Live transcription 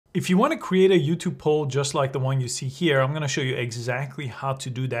If you want to create a YouTube poll just like the one you see here, I'm going to show you exactly how to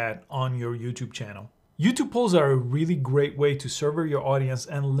do that on your YouTube channel. YouTube polls are a really great way to survey your audience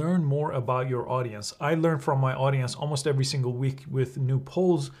and learn more about your audience. I learn from my audience almost every single week with new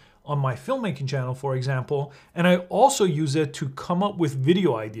polls on my filmmaking channel, for example, and I also use it to come up with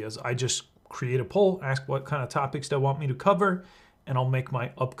video ideas. I just create a poll, ask what kind of topics they want me to cover, and I'll make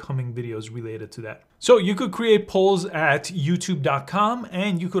my upcoming videos related to that. So you could create polls at youtube.com,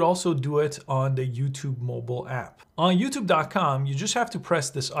 and you could also do it on the YouTube mobile app. On youtube.com, you just have to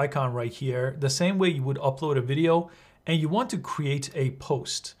press this icon right here, the same way you would upload a video, and you want to create a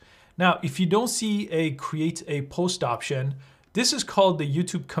post. Now, if you don't see a create a post option, this is called the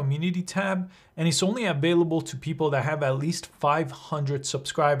YouTube community tab, and it's only available to people that have at least 500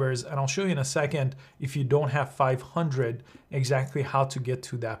 subscribers. And I'll show you in a second, if you don't have 500, exactly how to get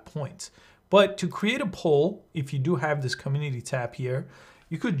to that point. But to create a poll, if you do have this community tab here,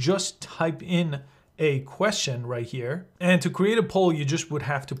 you could just type in a question right here. And to create a poll, you just would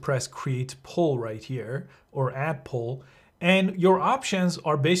have to press create poll right here or add poll. And your options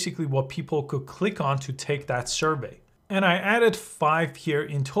are basically what people could click on to take that survey. And I added 5 here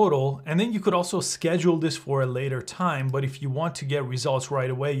in total, and then you could also schedule this for a later time, but if you want to get results right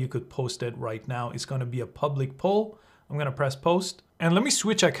away, you could post it right now. It's gonna be a public poll. I'm gonna press post. And let me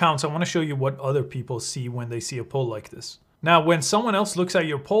switch accounts. I wanna show you what other people see when they see a poll like this. Now, when someone else looks at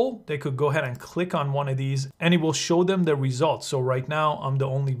your poll, they could go ahead and click on one of these and it will show them the results. So right now, I'm the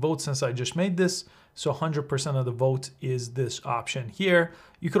only vote since I just made this. So 100% of the vote is this option here.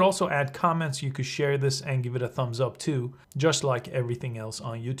 You could also add comments. You could share this and give it a thumbs up too, just like everything else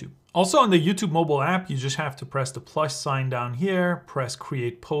on YouTube. Also on the YouTube mobile app, you just have to press the plus sign down here, press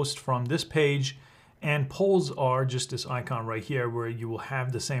create post from this page, and polls are just this icon right here where you will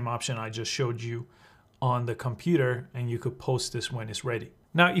have the same option I just showed you on the computer, and you could post this when it's ready.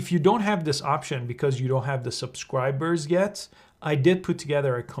 Now, if you don't have this option because you don't have the subscribers yet, I did put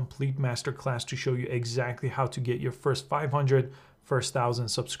together a complete masterclass to show you exactly how to get your first 500, first 1,000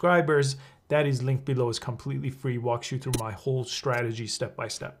 subscribers. That is linked below. It's completely free, walks you through my whole strategy step by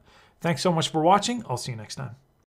step. Thanks so much for watching. I'll see you next time.